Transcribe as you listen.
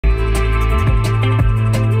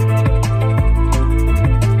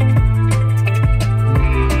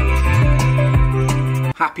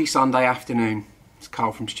Happy Sunday afternoon. It's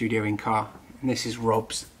Carl from Studio in Car, and this is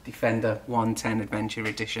Rob's Defender 110 Adventure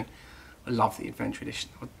Edition. I love the Adventure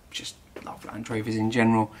Edition. I just love Land Rovers in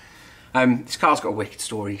general. This car's got a wicked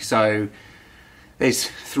story. So there's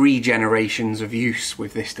 3 generations of use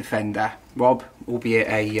with this Defender. Rob, albeit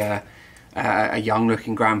a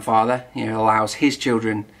young-looking grandfather, allows his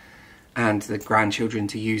children and the grandchildren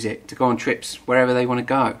to use it to go on trips wherever they want to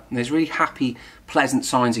go. And there's really happy, pleasant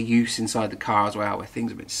signs of use inside the car as well, where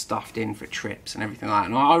things have been stuffed in for trips and everything like that.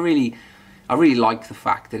 And I really like the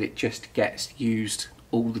fact that it just gets used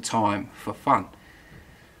all the time for fun.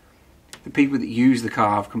 The people that use the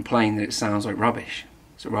car have complained that it sounds like rubbish.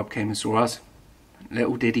 So Rob came and saw us.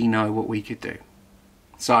 Little did he know what we could do.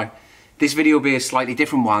 So this video will be a slightly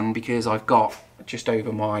different one because I've got just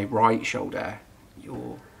over my right shoulder,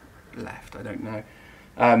 your left, I don't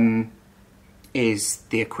know, is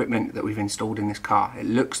the equipment that we've installed in this car. It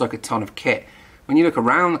looks like a ton of kit. When you look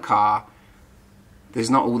around the car, there's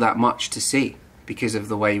not all that much to see because of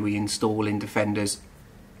the way we install in Defenders.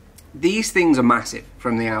 These things are massive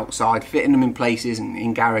from the outside. Fitting them in places and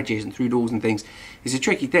in garages and through doors and things is a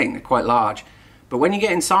tricky thing. They're quite large. But when you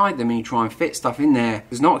get inside them and you try and fit stuff in there,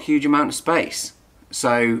 there's not a huge amount of space.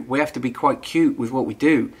 So we have to be quite cute with what we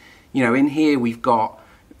do. In here we've got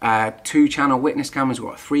 2-channel witness cameras, we've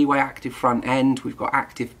got a 3-way active front end, we've got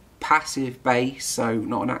active passive bass, so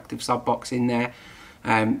not an active sub box in there,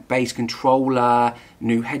 bass controller,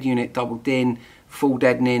 new head unit doubled in, full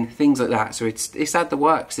deadening, things like that. So it's had the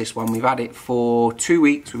works, this one. We've had it for 2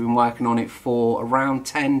 weeks, we've been working on it for around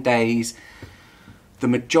 10 days. The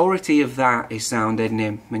majority of that is sound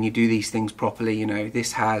deadening when you do these things properly.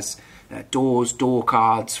 This has doors, door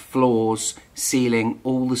cards, floors, ceiling,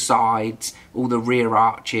 all the sides, all the rear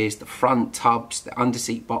arches, the front tubs, the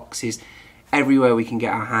underseat boxes, everywhere we can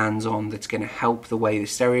get our hands on that's going to help the way the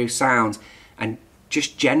stereo sounds and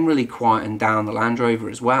just generally quieten down the Land Rover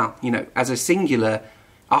as well. As a singular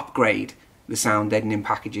upgrade, the sound deadening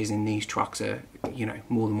packages in these trucks are,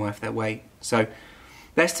 more than worth their weight. So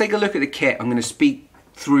let's take a look at the kit. I'm going to speak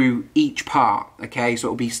through each part, okay? So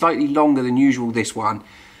it'll be slightly longer than usual, this one,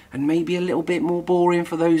 and maybe a little bit more boring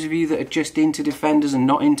for those of you that are just into Defenders and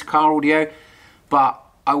not into car audio, but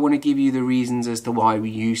I want to give you the reasons as to why we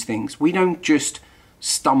use things. We don't just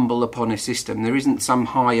stumble upon a system. There isn't some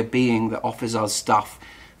higher being that offers us stuff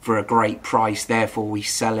for a great price, therefore we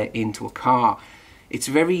sell it into a car. It's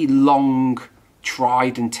a very long,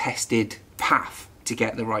 tried and tested path to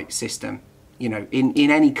get the right system, in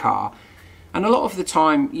any car. And a lot of the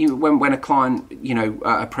time, when a client,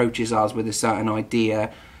 approaches us with a certain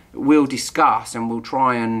idea, we'll discuss and we'll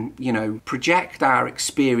try and, project our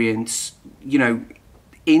experience,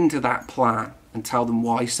 into that plan and tell them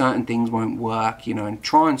why certain things won't work, and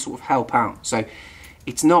try and sort of help out. So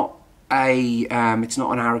it's not it's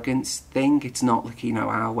not an arrogance thing. It's not like,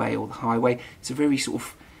 our way or the highway. It's a very sort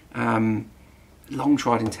of long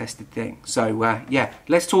tried and tested thing. So yeah,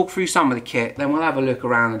 let's talk through some of the kit, then we'll have a look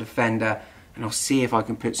around the Defender and I'll see if I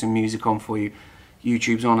can put some music on for you.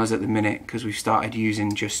 YouTube's on us at the minute because we've started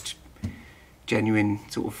using just genuine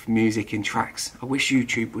sort of music in tracks. I wish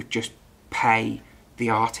YouTube would just pay the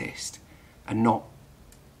artist and not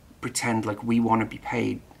pretend like we want to be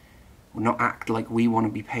paid, or not act like we want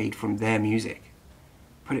to be paid from their music.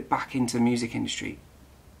 Put it back into the music industry.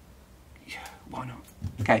 Yeah, why not?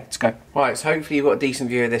 Okay, let's go. Right, so hopefully you've got a decent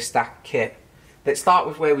view of this stacked kit. Let's start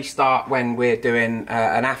with where we start when we're doing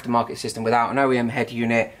an aftermarket system without an OEM head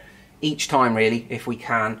unit each time, really, if we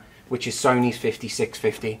can, which is Sony's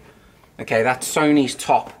 5650. Okay, that's Sony's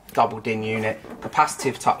top double-din unit,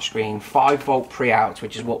 capacitive touchscreen, 5-volt pre-outs,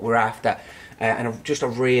 which is what we're after, and just a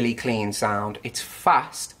really clean sound. It's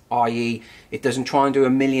fast, i.e. it doesn't try and do a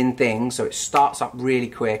million things, so it starts up really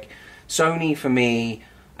quick. Sony, for me,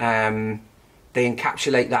 they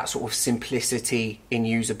encapsulate that sort of simplicity in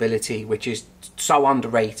usability, which is so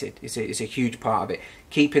underrated. It's a huge part of it.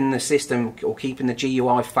 Keeping the system, or keeping the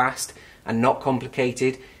GUI fast and not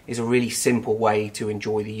complicated, is a really simple way to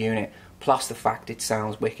enjoy the unit. Plus the fact it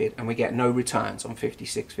sounds wicked, and we get no returns on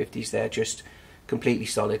 5650s. They're just completely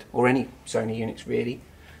solid, or any Sony units really.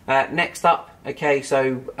 Next up, okay,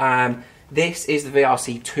 so this is the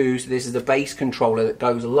VRC2, so this is the bass controller that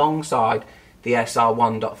goes alongside the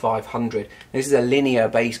SR1.500. This is a linear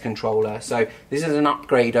bass controller, so this is an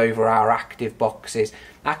upgrade over our active boxes.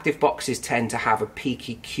 Active boxes tend to have a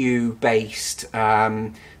PQ based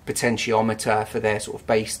potentiometer for their sort of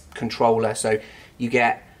bass controller, so you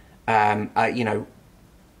get how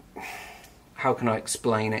can I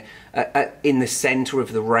explain it? In the center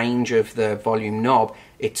of the range of the volume knob,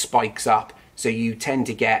 it spikes up, so you tend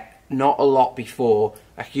to get not a lot before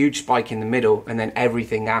a huge spike in the middle and then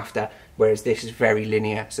everything after, whereas this is very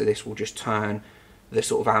linear, so this will just turn the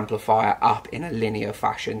sort of amplifier up in a linear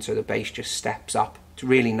fashion, so the bass just steps up. It's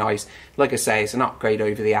really nice. Like I say, it's an upgrade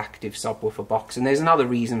over the active subwoofer box, and there's another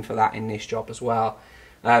reason for that in this job as well.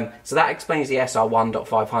 So that explains the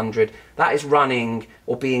SR1.500. That is running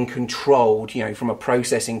or being controlled, you know, from a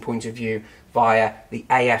processing point of view via the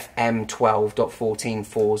AFM 12.14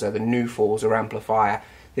 Forza, the new Forza amplifier.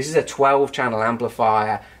 This is a 12-channel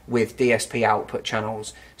amplifier with DSP output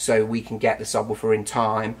channels, so we can get the subwoofer in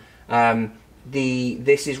time.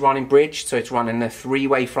 This is running bridged, so it's running a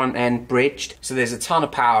 3-way front end bridged, so there's a ton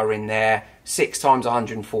of power in there, 6 times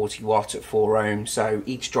 140 watts at 4 ohms, so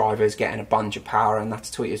each driver is getting a bunch of power, and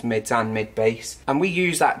that's tweeters mids and mid bass. And we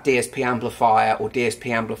use that DSP amplifier or DSP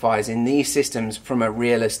amplifiers in these systems from a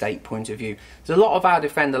real estate point of view. There's a lot of our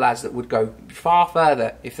Defender lads that would go far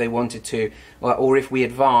further if they wanted to, or if we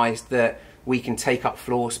advised that we can take up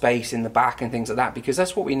floor space in the back and things like that, because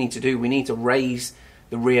that's what we need to do. We need to raise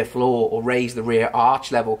the rear floor or raise the rear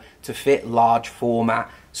arch level to fit large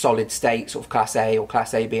format solid state sort of Class A or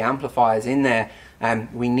Class AB amplifiers in there.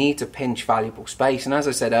 We need to pinch valuable space, and as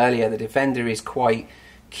I said earlier, the Defender is quite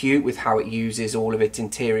cute with how it uses all of its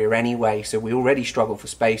interior anyway, so we already struggle for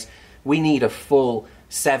space. We need a full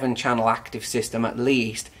 7-channel active system at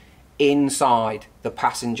least inside the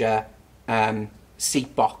passenger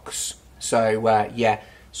seat box. So yeah,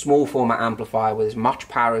 small format amplifier with as much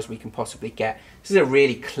power as we can possibly get. This is a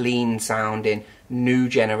really clean sounding new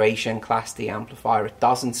generation Class D amplifier. It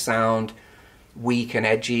doesn't sound weak and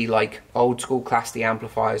edgy like old school Class D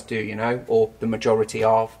amplifiers do, you know, or the majority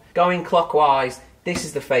of. Going clockwise, this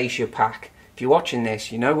is the fascia pack. If you're watching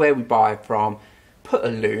this, you know where we buy it from. Put a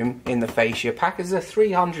loom in the fascia pack. It's a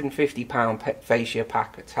 £350 fascia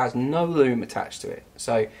pack. It has no loom attached to it,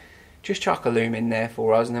 so just chuck a loom in there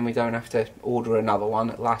for us, and then we don't have to order another one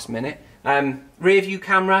at the last minute. Rear view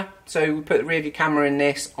camera, so we put the rear view camera in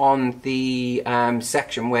this on the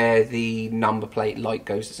section where the number plate light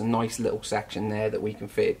goes. There's a nice little section there that we can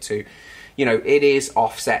fit it to. You know, it is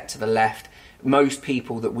offset to the left. Most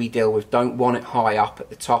people that we deal with don't want it high up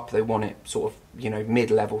at the top. They want it sort of, you know,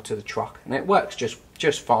 mid-level to the truck, and it works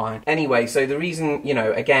just fine. Anyway, so the reason, you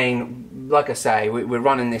know, again, like I say, we're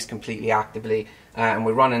running this completely actively, and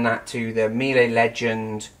we're running that to the Miele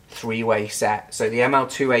Legend 3-way set. So the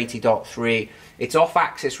ML280.3, it's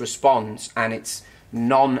off-axis response, and it's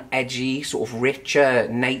non-edgy, sort of richer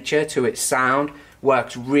nature to its sound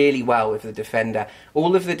works really well with the Defender.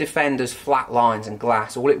 All of the Defender's flat lines and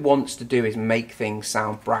glass, all it wants to do is make things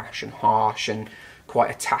sound brash and harsh and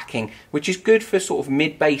quite attacking, which is good for sort of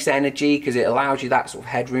mid-bass energy because it allows you that sort of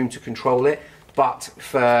headroom to control it. But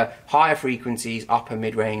for higher frequencies, upper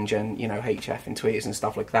mid-range, and, you know, HF and tweeters and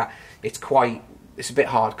stuff like that, it's a bit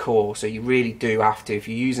hardcore. So you really do have to, if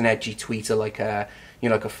you use an edgy tweeter like a, you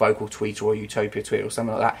know, like a Focal tweeter or Utopia tweeter or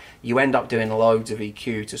something like that, you end up doing loads of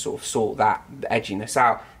EQ to sort of sort that edginess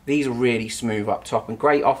out. These are really smooth up top and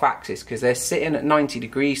great off axis because they're sitting at 90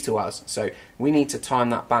 degrees to us, so we need to time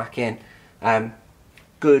that back in.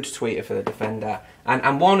 Good tweeter for the Defender,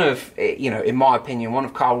 and one of, you know, in my opinion, one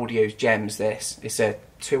of Car Audio's gems. This, it's a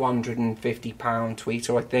 £250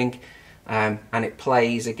 tweeter, I think, and it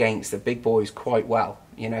plays against the big boys quite well,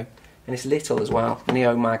 you know. And it's little as well,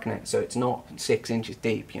 neo magnet, so it's not 6 inches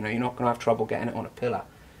deep. You know, you're not going to have trouble getting it on a pillar.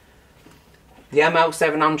 The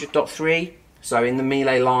ML700.3, so in the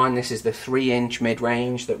Miele line, this is the 3-inch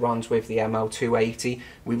mid-range that runs with the ML280.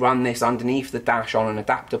 We run this underneath the dash on an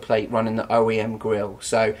adapter plate running the OEM grill,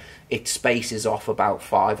 so it spaces off about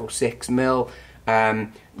 5 or 6 mil.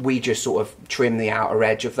 We just sort of trim the outer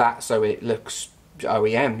edge of that so it looks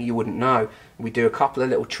OEM, you wouldn't know. We do a couple of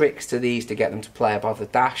little tricks to these to get them to play above the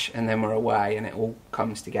dash, and then we're away and it all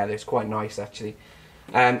comes together. It's quite nice actually.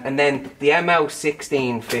 And then the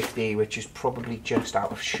ML1650, which is probably just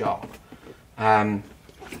out of shop.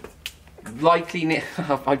 Likely,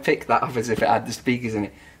 I picked that up as if it had the speakers in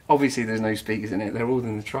it. Obviously there's no speakers in it, they're all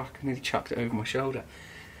in the truck. I nearly chucked it over my shoulder.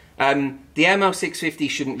 The ML650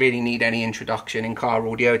 shouldn't really need any introduction in car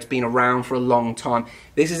audio. It's been around for a long time.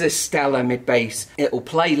 This is a stellar mid-bass. It will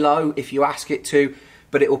play low if you ask it to,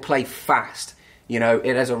 but it will play fast. You know,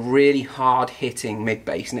 it has a really hard-hitting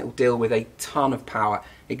mid-bass, and it will deal with a ton of power.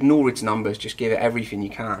 Ignore its numbers, just give it everything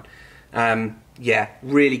you can. Yeah,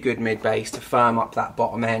 really good mid-bass to firm up that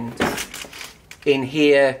bottom end. In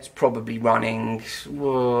here, it's probably running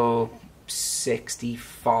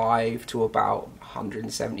 65 to about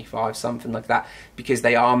 175, something like that, because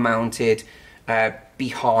they are mounted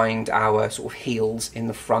behind our sort of heels in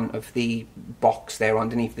the front of the box there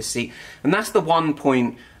underneath the seat. And that's the one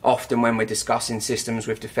point often when we're discussing systems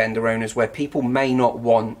with Defender owners where people may not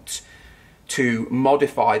want to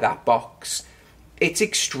modify that box. It's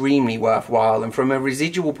extremely worthwhile, and from a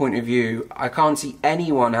residual point of view, I can't see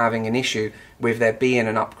anyone having an issue with there being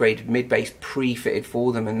an upgraded mid-bass pre-fitted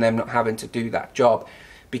for them and them not having to do that job,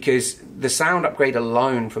 because the sound upgrade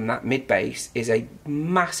alone from that mid-bass is a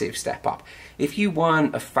massive step up. If you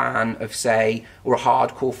weren't a fan of, say, or a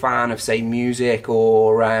hardcore fan of, say, music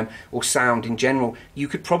or sound in general, you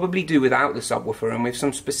could probably do without the subwoofer, and with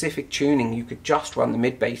some specific tuning you could just run the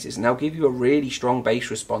mid-basses and they'll give you a really strong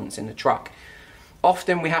bass response in the truck.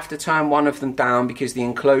 Often we have to turn one of them down because the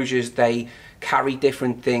enclosures, they carry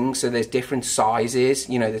different things, so there's different sizes,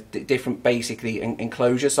 you know, the different basically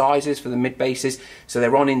enclosure sizes for the mid basses, so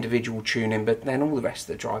they're on individual tuning, but then all the rest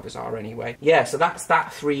of the drivers are anyway. Yeah, so that's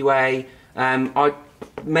that three-way. I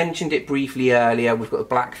mentioned it briefly earlier. We've got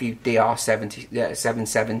the Blackvue DR770,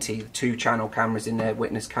 the 2-channel cameras in there,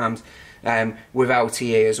 witness cams, with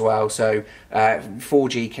LTE as well, so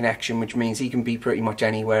 4G connection, which means he can be pretty much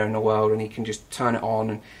anywhere in the world and he can just turn it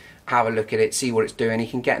on and have a look at it, see what it's doing. He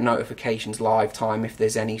can get notifications live time if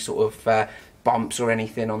there's any sort of bumps or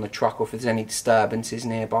anything on the truck, or if there's any disturbances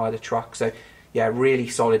nearby the truck. So yeah, really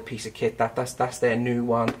solid piece of kit. That's their new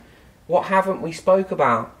one. What haven't we spoke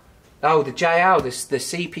about? Oh, the JL, the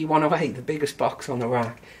CP108, the biggest box on the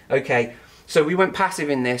rack. Okay, so we went passive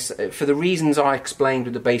in this for the reasons I explained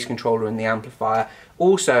with the bass controller and the amplifier.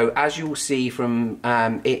 Also, as you'll see from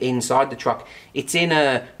inside the truck, it's in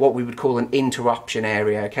a what we would call an interruption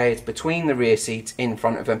area. Okay, it's between the rear seats, in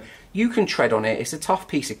front of them. You can tread on it. It's a tough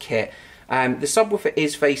piece of kit. The subwoofer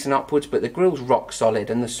is facing upwards, but the grill's rock solid,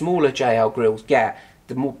 and the smaller JL grills get,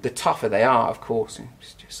 the tougher they are, of course.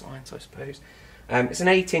 It's just science, I suppose. It's an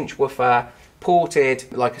 8-inch woofer,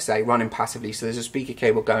 ported, like I say, running passively, so there's a speaker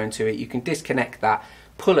cable going to it. You can disconnect that,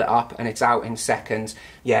 pull it up, and it's out in seconds.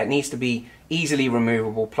 Yeah, it needs to be easily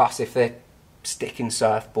removable, plus if they're sticking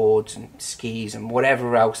surfboards and skis and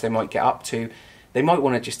whatever else they might get up to, they might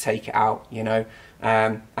want to just take it out, you know,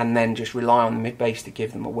 and then just rely on the mid-bass to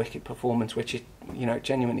give them a wicked performance, which it, you know,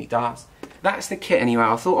 genuinely does. That's the kit anyway.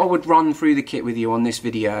 I thought I would run through the kit with you on this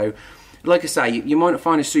video. Like I say, you might not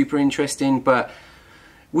find it super interesting, but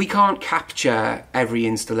we can't capture every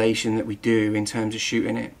installation that we do in terms of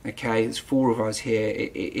shooting it, okay? There's 4 of us here.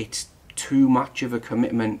 It's too much of a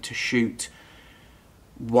commitment to shoot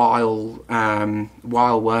while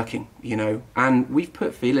working, you know. And we've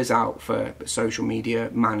put feelers out for social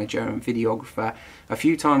media manager and videographer a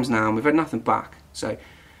few times now, and we've had nothing back. So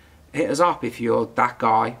hit us up if you're that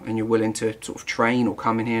guy and you're willing to sort of train or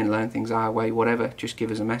come in here and learn things our way, whatever. Just give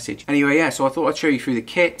us a message. Anyway, yeah, so I thought I'd show you through the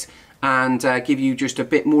kit and give you just a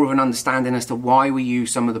bit more of an understanding as to why we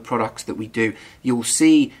use some of the products that we do. You'll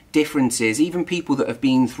see differences. Even people that have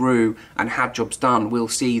been through and had jobs done will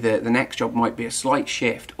see that the next job might be a slight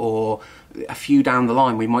shift, or a few down the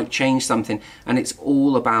line we might change something, and it's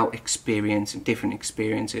all about experience and different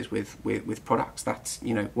experiences with products. That's,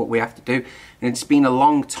 you know, what we have to do. And it's been a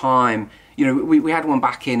long time. You know, we had one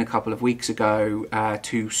back in a couple of weeks ago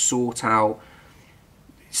to sort out.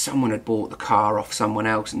 Someone had bought the car off someone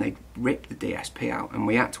else and they ripped the DSP out, and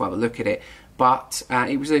we had to have a look at it. But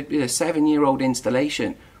it was a 7-year-old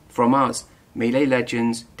installation from us. Melee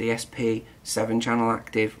Legends, DSP, 7-channel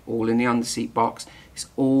active, all in the underseat box. It's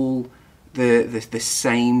all the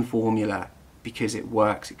same formula because it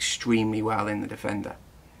works extremely well in the Defender.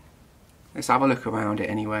 Let's have a look around it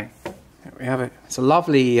anyway. There we have it. It's a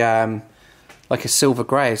lovely, like a silver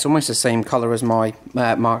grey. It's almost the same colour as my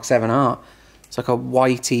Mark 7R. It's like a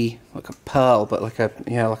whitey, like a pearl, but like a,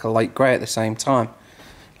 you know, like a light grey at the same time.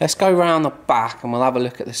 Let's go round the back and we'll have a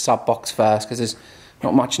look at the sub box first, because there's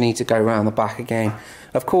not much need to go around the back again.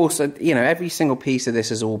 Of course, you know, every single piece of this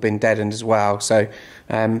has all been deadened as well, so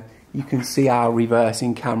you can see our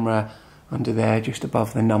reversing camera under there just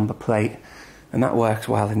above the number plate, and that works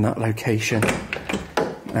well in that location.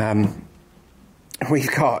 We've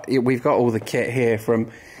got all the kit here from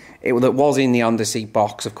that was in the underseat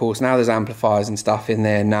box. Of course, now there's amplifiers and stuff in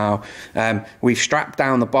there now. We've strapped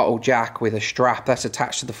down the bottle jack with a strap that's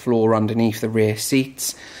attached to the floor underneath the rear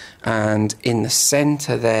seats, and in the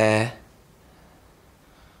center there,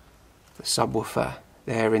 the subwoofer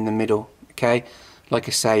there in the middle. Okay, like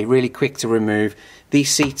I say, really quick to remove.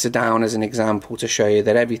 These seats are down as an example to show you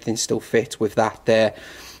that everything still fits with that there,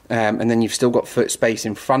 and then you've still got foot space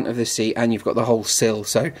in front of the seat, and you've got the whole sill,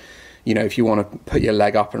 so you know, if you want to put your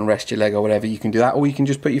leg up and rest your leg or whatever, you can do that, or you can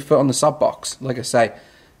just put your foot on the sub box. Like I say,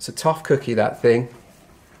 it's a tough cookie, that thing.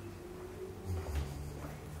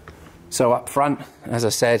 So up front, as I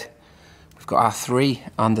said, we've got our 3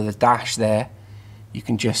 under the dash there. You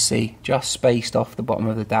can just see, just spaced off the bottom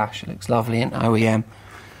of the dash. It looks lovely in OEM.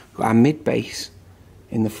 We've got our mid bass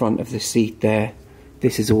in the front of the seat there.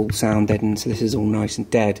 This is all sound deadened, so this is all nice and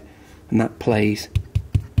dead, and that plays.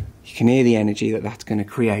 You can hear the energy that that's going to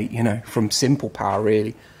create, you know, from simple power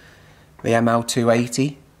really. The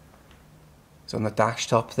ML280 is on the dash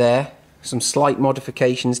top there. Some slight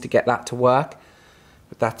modifications to get that to work,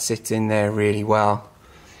 but that sits in there really well.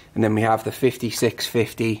 And then we have the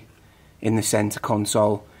 5650 in the center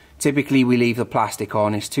console. Typically we leave the plastic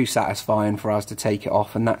on. It's too satisfying for us to take it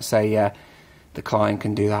off, and that's a the client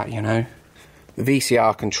can do that, you know. The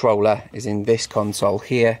VCR controller is in this console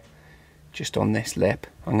here, just on this lip.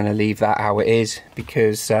 I'm going to leave that how it is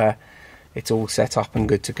because it's all set up and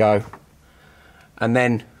good to go. And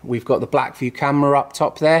then we've got the Blackvue camera up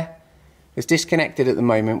top there. It's disconnected at the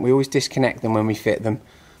moment. We always disconnect them when we fit them.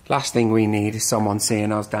 Last thing we need is someone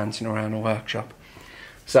seeing us dancing around a workshop.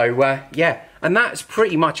 So yeah, and that's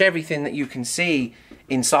pretty much everything that you can see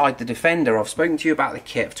inside the Defender. I've spoken to you about the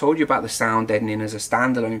kit, I've told you about the sound deadening as a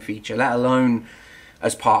standalone feature, let alone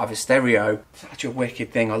as part of a stereo. Such a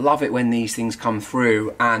wicked thing. I love it when these things come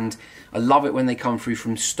through, and I love it when they come through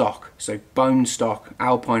from stock. So bone stock,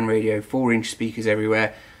 Alpine radio, 4-inch speakers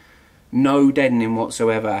everywhere, no deadening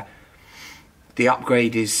whatsoever. The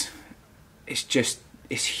upgrade is,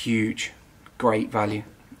 it's huge. Great value.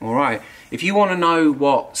 Alright, if you want to know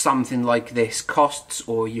what something like this costs,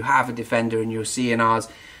 or you have a Defender and you're seeing ours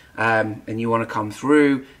and you want to come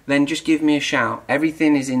through, then just give me a shout.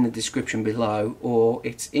 Everything is in the description below, or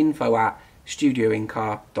it's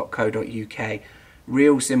info@studioincar.co.uk.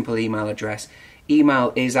 Real simple email address.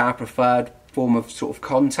 Email is our preferred form of sort of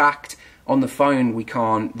contact. On the phone we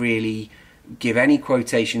can't really give any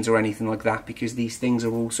quotations or anything like that because these things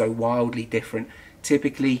are all so wildly different.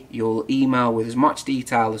 Typically you'll email with as much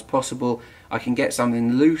detail as possible. I can get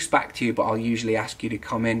something loose back to you, but I'll usually ask you to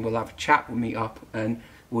come in, we'll have a chat, we'll meet up and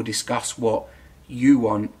we'll discuss what you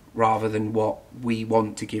want rather than what we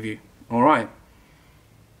want to give you. Alright,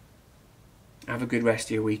 have a good rest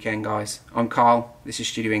of your weekend guys. I'm Carl, this is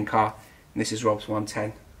Studio In Car, and this is Rob's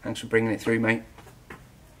 110. Thanks for bringing it through, mate.